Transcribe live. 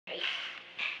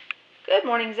Good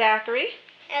morning, Zachary.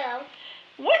 Hello.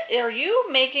 What are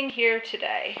you making here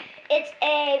today? It's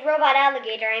a robot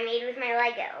alligator I made with my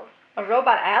Lego. A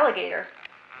robot alligator?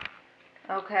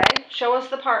 Okay. Show us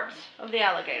the parts of the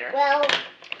alligator. Well,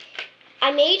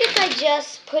 I made it by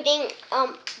just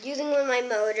using one of my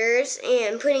motors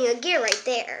and putting a gear right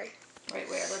there. Right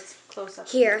where? Let's close up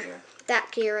Here. That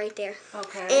gear right there.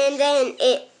 Okay. And then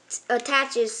it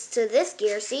attaches to this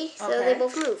gear, see? So Okay. they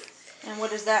both move. And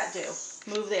what does that do?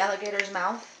 Move the alligator's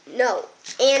mouth? No.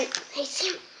 And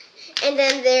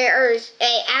then there's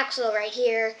a axle right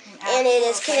here, and it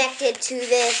is connected to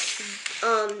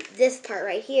this part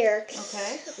right here.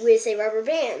 Okay. With a rubber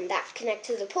band that connects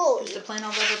to the pulley. Just a plain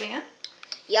old rubber band?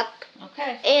 Yep.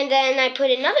 Okay. And then I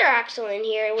put another axle in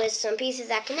here with some pieces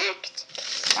that connect.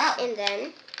 Wow. And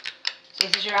then. So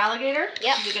this is your alligator?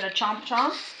 Yep. You're gonna chomp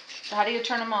chomp? So how do you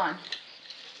turn them on?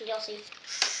 You'll see.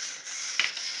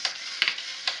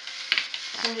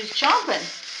 And he's chomping.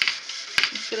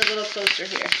 Let's get a little closer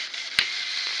here.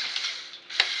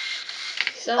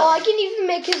 So. Oh, I can even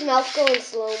make his mouth go in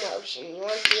slow motion. You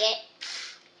want to see it?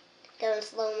 Go in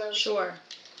slow motion. Sure.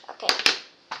 Okay.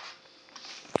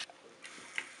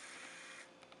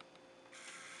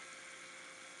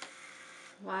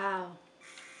 Wow.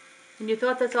 And you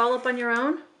thought that's all up on your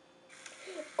own?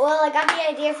 Well, I got the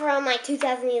idea from my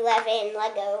 2011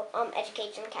 Lego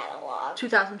education catalog.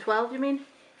 2012, you mean?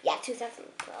 Yeah,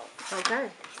 2012. Okay.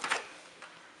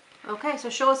 Okay, so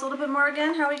show us a little bit more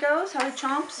again how he goes, how he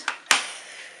chomps.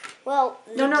 Well,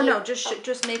 No.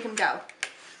 Just make him go.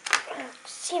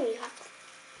 Sammy, you have to.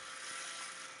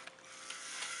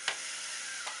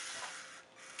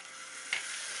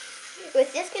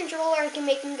 With this controller, I can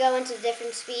make him go into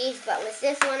different speeds, but with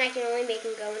this one, I can only make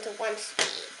him go into one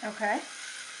speed. Okay.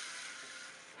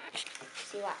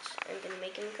 See, watch. I'm going to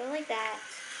make him go like that.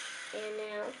 And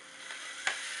now.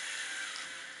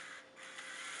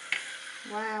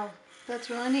 Wow. That's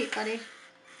really neat, buddy.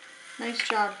 Nice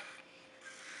job.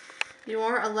 You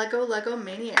are a Lego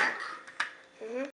maniac. Mm-hmm.